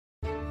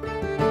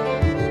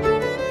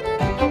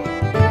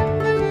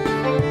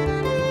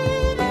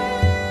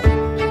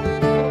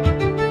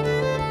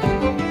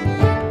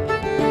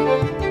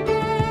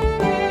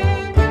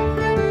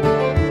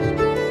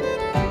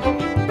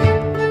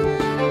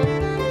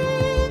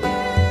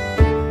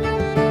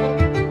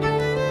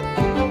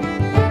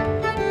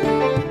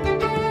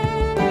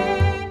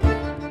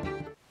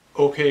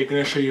Okay, I'm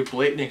going to show you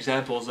blatant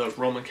examples of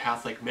Roman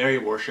Catholic Mary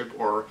worship,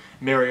 or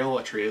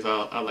Mariolatry as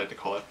I like to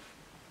call it.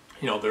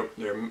 You know,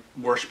 they're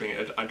worshipping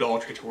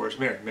idolatry towards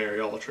Mary,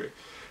 Mariolatry.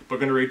 But I'm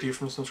going to read to you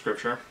from some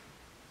scripture.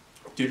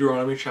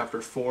 Deuteronomy chapter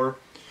 4,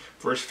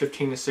 verse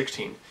 15 to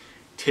 16.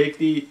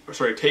 Take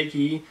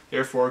ye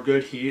therefore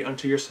good heed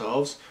unto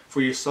yourselves,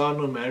 for ye saw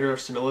no manner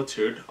of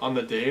similitude on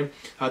the day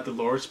that the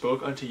Lord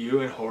spoke unto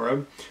you in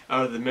Horeb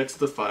out of the midst of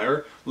the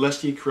fire,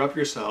 lest ye corrupt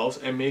yourselves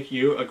and make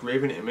you a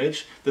graven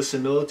image, the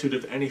similitude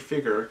of any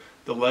figure,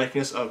 the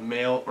likeness of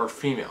male or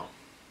female.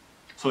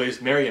 So these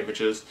Mary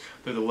images,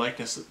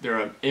 they're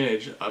an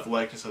image of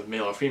likeness of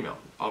male or female,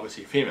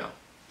 obviously female.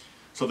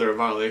 So they're a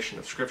violation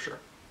of Scripture.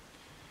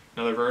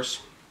 Another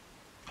verse,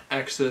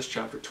 Exodus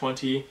chapter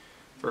 20,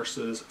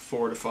 verses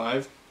 4 to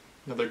 5.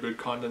 Another good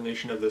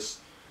condemnation of this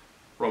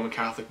Roman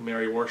Catholic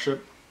Mary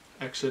worship.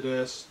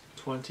 Exodus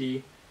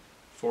 20,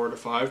 4 to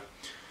 5.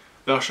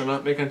 Thou shalt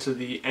not make unto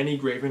thee any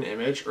graven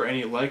image, or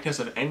any likeness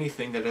of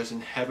anything that is in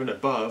heaven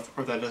above,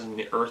 or that is in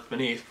the earth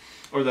beneath,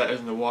 or that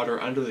is in the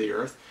water under the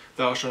earth.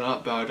 Thou shalt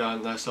not bow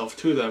down thyself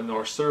to them,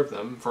 nor serve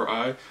them. For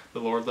I, the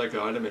Lord thy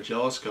God, am a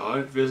jealous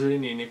God, visiting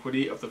the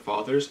iniquity of the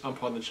fathers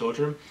upon the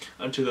children,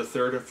 unto the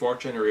third and fourth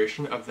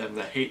generation of them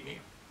that hate me.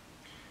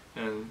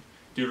 And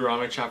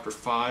Deuteronomy chapter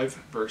 5,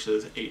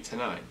 verses 8 to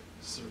 9.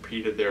 This is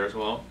repeated there as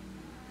well.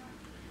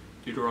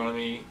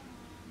 Deuteronomy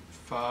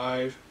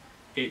 5,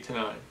 8 to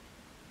 9.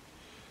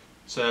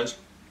 Says,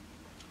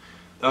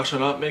 Thou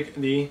shalt not make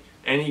thee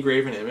any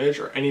graven image,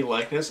 or any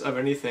likeness of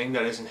anything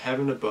that is in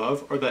heaven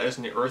above, or that is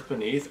in the earth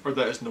beneath, or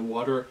that is in the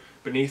water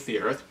beneath the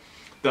earth.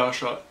 Thou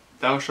shalt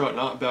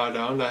not bow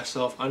down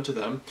thyself unto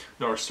them,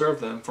 nor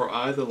serve them, for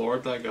I, the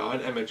Lord thy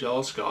God, am a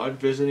jealous God,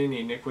 visiting the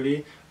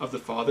iniquity of the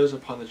fathers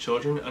upon the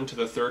children unto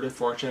the third and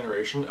fourth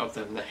generation of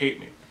them that hate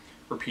me.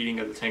 Repeating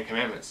of the Ten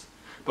Commandments.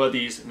 But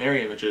these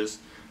Mary images,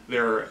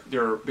 they're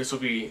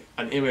basically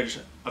an image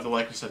of the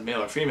likeness of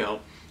male or female,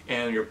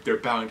 and they're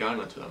bowing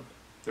down unto them.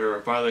 They're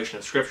a violation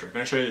of Scripture. I'm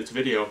going to show you this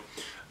video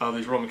of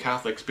these Roman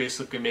Catholics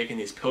basically making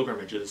these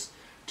pilgrimages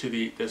to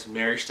this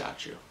Mary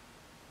statue.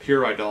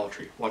 Pure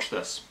idolatry. Watch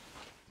this.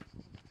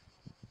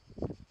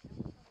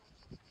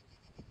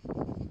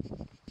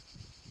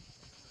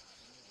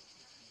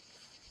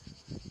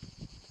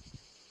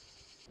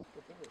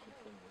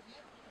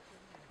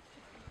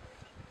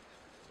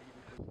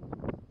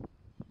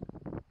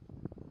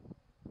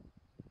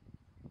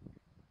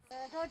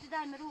 Dođi,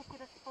 daj mi ruku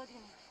da se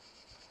podignem.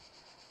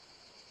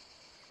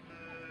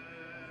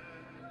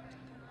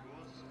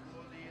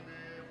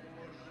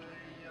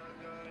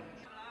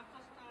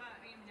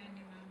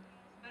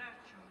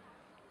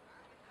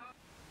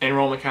 And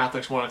Roman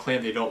Catholics want to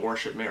claim they don't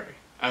worship Mary,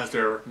 as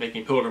they're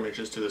making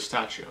pilgrimages to the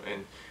statue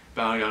and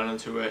bowing down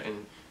into it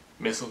and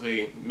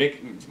basically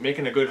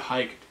making a good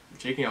hike,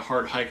 taking a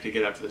hard hike to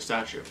get up to the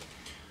statue.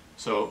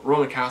 So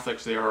Roman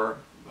Catholics, they are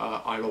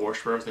idol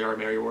worshippers, they are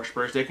Mary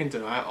worshippers. They can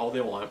deny it all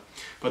they want,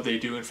 but they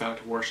do in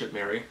fact worship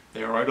Mary.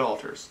 They are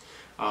idolaters.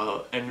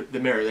 And the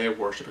Mary they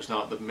worship is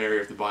not the Mary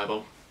of the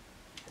Bible.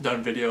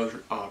 Done videos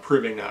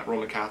proving that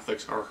Roman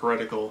Catholics are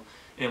heretical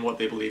in what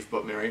they believe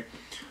about Mary.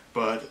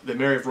 But the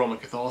Mary of Roman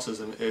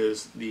Catholicism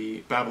is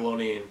the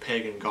Babylonian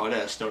pagan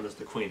goddess known as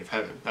the Queen of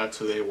Heaven. That's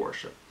who they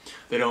worship.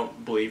 They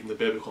don't believe in the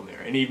biblical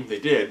Mary. And even if they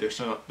did, they're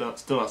still not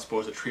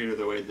supposed to treat her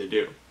the way they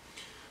do.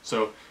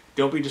 So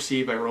don't be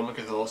deceived by Roman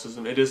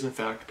Catholicism. It is in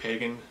fact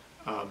pagan,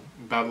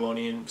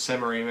 Babylonian,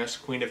 Semiramis,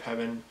 Queen of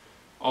Heaven,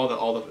 all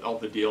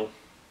the deal,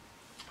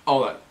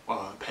 all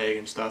that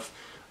pagan stuff.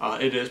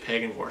 It is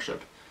pagan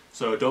worship.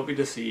 So don't be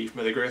deceived.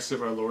 May the grace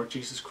of our Lord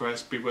Jesus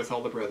Christ be with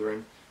all the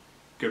brethren.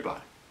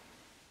 Goodbye.